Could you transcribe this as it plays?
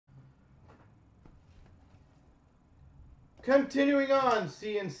Continuing on,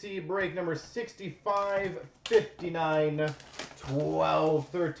 CNC break number 65, 59, 12,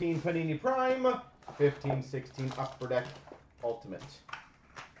 13 Panini Prime, 15, 16 Upper Deck Ultimate.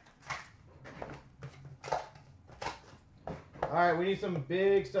 All right, we need some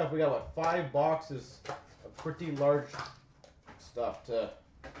big stuff. We got, what, 5 boxes of pretty large stuff to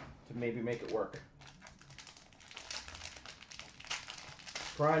maybe make it work.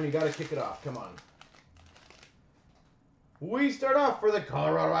 Prime, you got to kick it off. Come on. We start off for the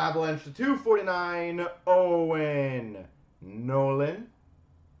Colorado Avalanche, the 249, Owen Nolan.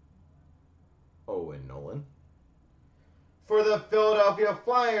 For the Philadelphia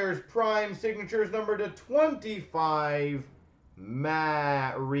Flyers, Prime Signatures number to 25,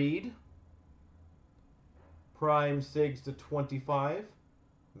 Matt Reed. Prime Sigs to 25,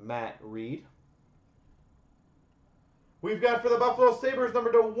 Matt Reed. We've got for the Buffalo Sabres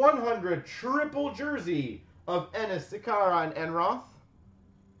number to 100, triple jersey of Ennis, Sakara, and Enroth.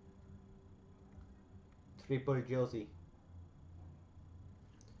 Triple jersey.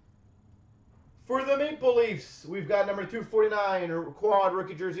 For the Maple Leafs, we've got number 249, quad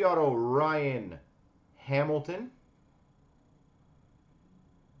rookie jersey auto, Ryan Hamilton.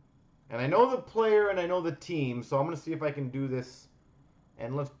 And I know the player and I know the team, so I'm going to see if I can do this.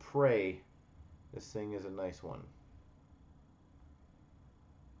 And let's pray this thing is a nice one.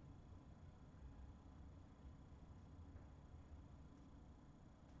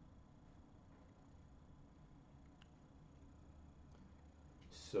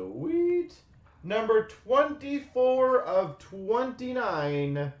 Sweet. Number 24 of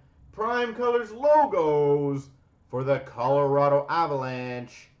 29, Prime Colors logos for the Colorado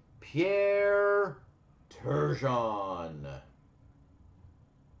Avalanche, Pierre Turgeon.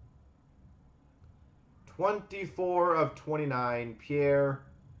 24 of 29, Pierre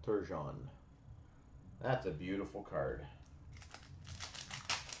Turgeon. That's a beautiful card.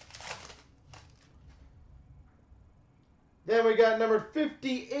 Then we got number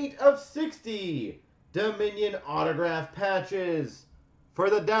 58 of 60, Dominion autograph patches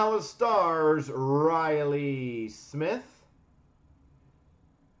for the Dallas Stars, Riley Smith.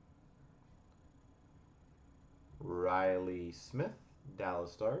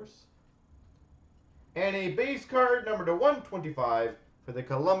 Dallas Stars. And a base card number to 125 for the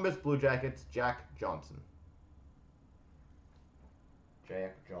Columbus Blue Jackets, Jack Johnson.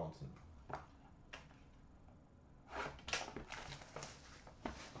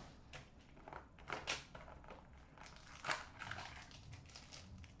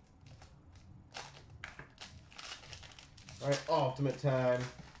 All right, ultimate time.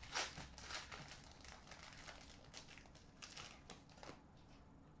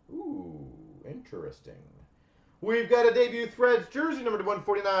 Ooh, interesting. We've got a debut Threads jersey number to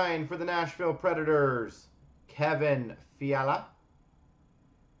 149 for the Nashville Predators, Kevin Fiala.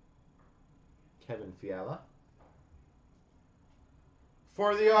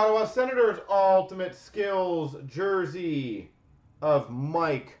 For the Ottawa Senators, ultimate skills jersey of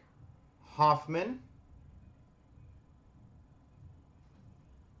Mike Hoffman.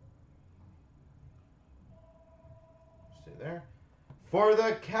 Stay there. For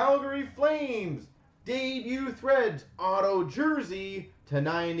the Calgary Flames, debut Threads auto jersey to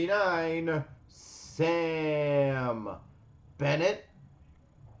 99, Sam Bennett.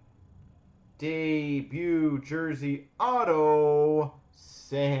 Debut jersey auto,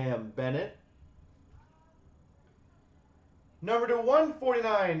 Sam Bennett. Number to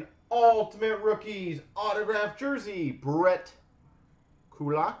 149, Ultimate Rookies autograph jersey, Brett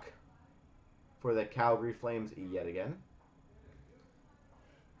Kulak for the Calgary Flames yet again.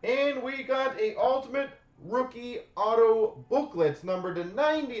 And we got a Ultimate Rookie auto booklets number to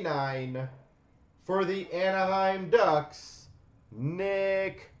 99 for the Anaheim Ducks,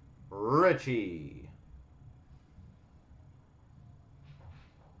 Nick Ritchie.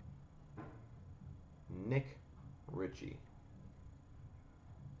 Nick Ritchie.